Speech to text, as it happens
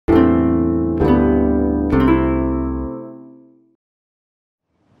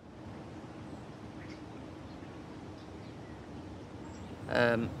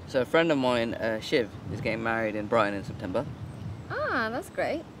So a friend of mine, Shiv, is getting married in Brighton in September. Ah, that's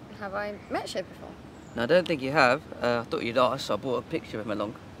great. Have I met Shiv before? No, I don't think you have. I thought you'd ask, so I brought a picture of him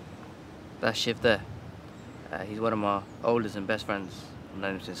along. That's Shiv there. He's one of my oldest and best friends. I've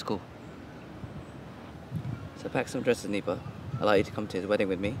known him since school. So pack some dresses, Nipa. I'd like you to come to his wedding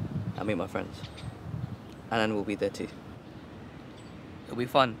with me and meet my friends. And will be there too. It'll be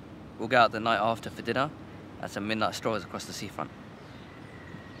fun. We'll go out the night after for dinner and some midnight strolls across the seafront.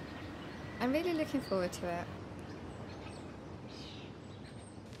 I'm really looking forward to it.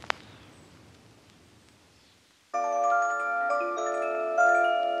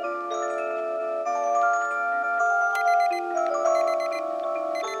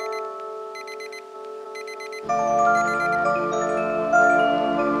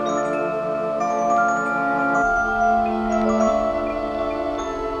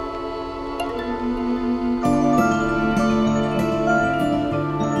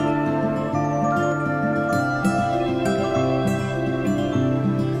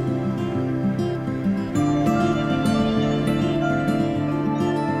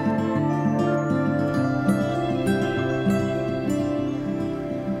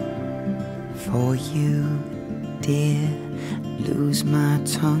 For you, dear, lose my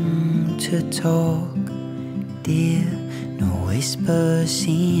tongue to talk, dear. No whispers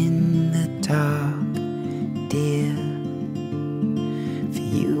in the dark, dear. For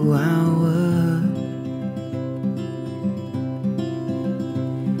you I would.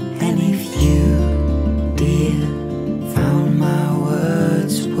 And if you, dear, found my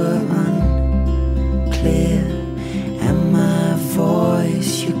words were unclear and my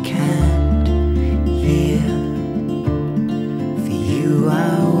voice you can't hear, for you I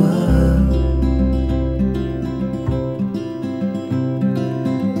would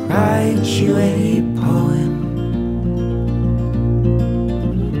write you a poem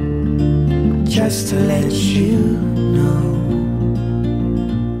just to let you know.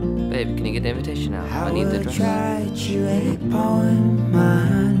 Babe, can you get the invitation out? I need the dress. I would write you a poem,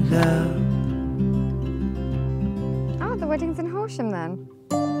 my love. Oh, the wedding's in Horsham then.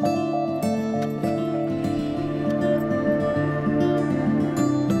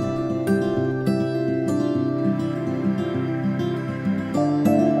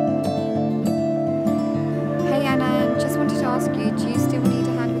 Do you still need a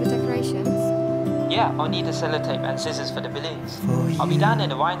hand with the decorations? Yeah, I'll need a sellotape and scissors for the balloons. I'll be down in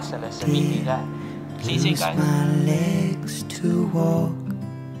the wine cellar, so meet me there. See you soon, guys. My legs to walk,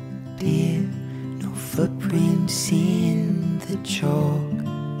 dear. No footprints in the chalk,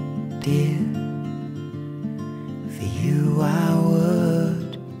 dear. For you I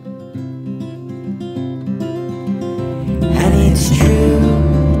would. And it's true,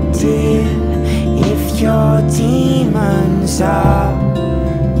 dear. If your demons are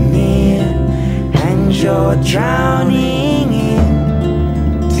near and you're drowning in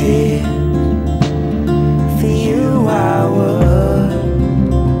tears, for you I would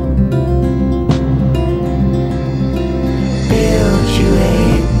build you a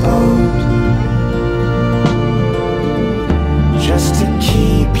boat just to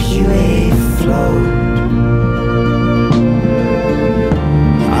keep you afloat.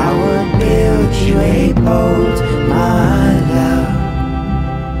 You a boat, my love.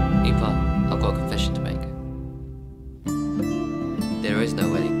 Nipa, I've got a confession to make. There is no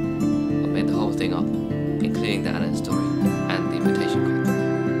wedding. I've made the whole thing up, including the Alan story and